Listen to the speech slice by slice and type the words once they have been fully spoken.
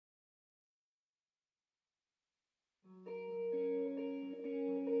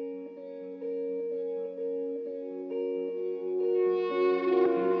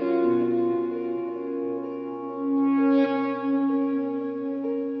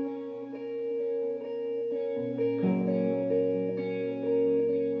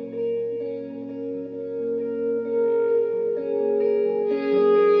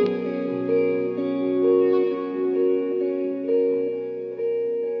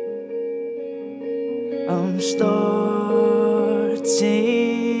I'm starting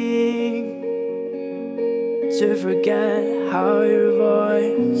to forget how your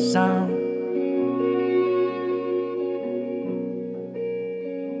voice sounds.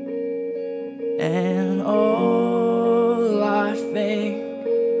 And all I think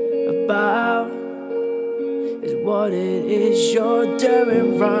about is what it is you're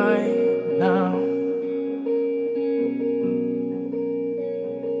doing right now.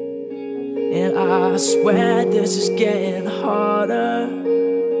 And I swear this is getting harder,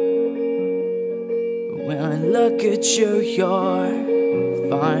 but when I look at you, you're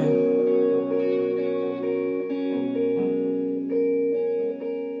fine.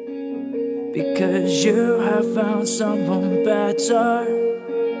 Because you have found someone better.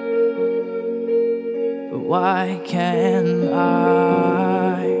 But why can't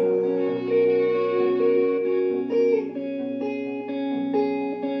I?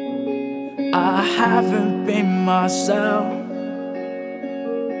 I haven't been myself.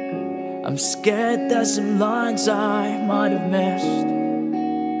 I'm scared there's some lines I might have missed.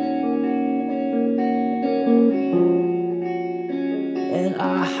 And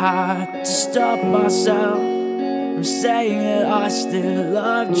I had to stop myself from saying that I still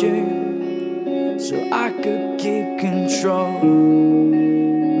loved you, so I could keep control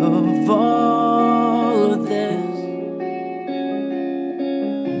of all of this.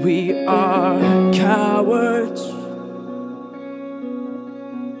 We are cowards.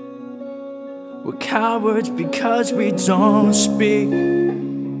 We're cowards because we don't speak.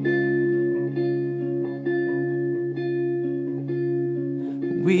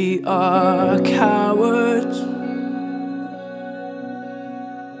 We are cowards.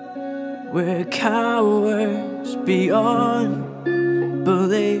 We're cowards beyond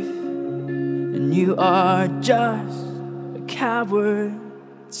belief. And you are just a coward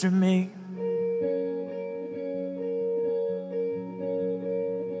to me.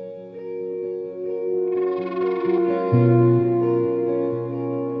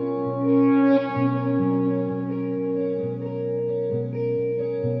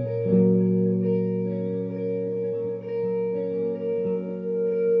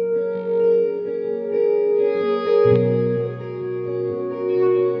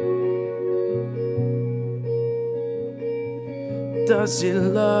 Does he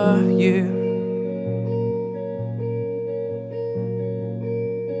love you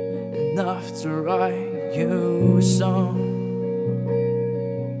enough to write you a song?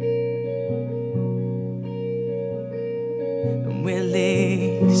 And will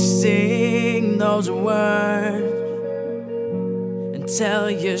he sing those words and tell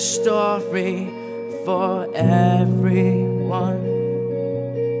your story for everyone?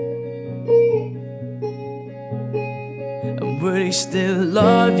 Would he still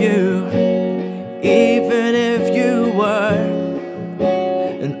love you, even if you were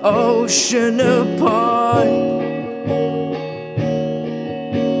an ocean apart?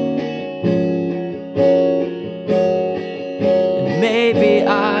 And maybe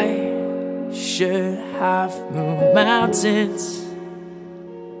I should have moved mountains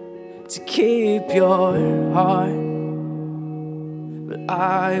to keep your heart, but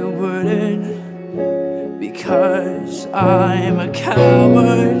I wouldn't, because I'm a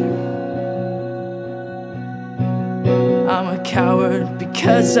coward. I'm a coward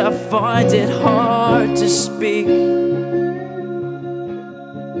because I find it hard to speak.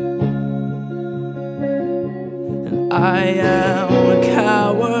 And I am a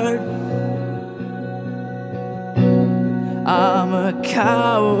coward. I'm a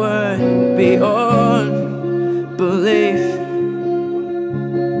coward beyond belief.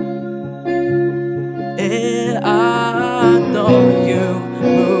 And I know you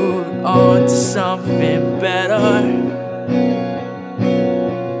moved on to something better,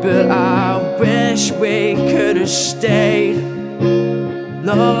 but I wish we could have stayed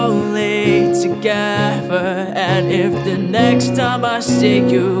lonely together. And if the next time I see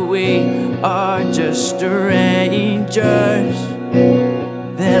you we are just strangers,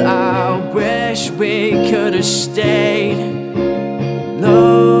 then I wish we could have stayed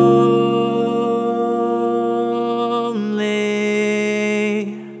lonely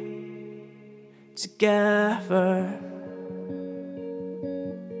together.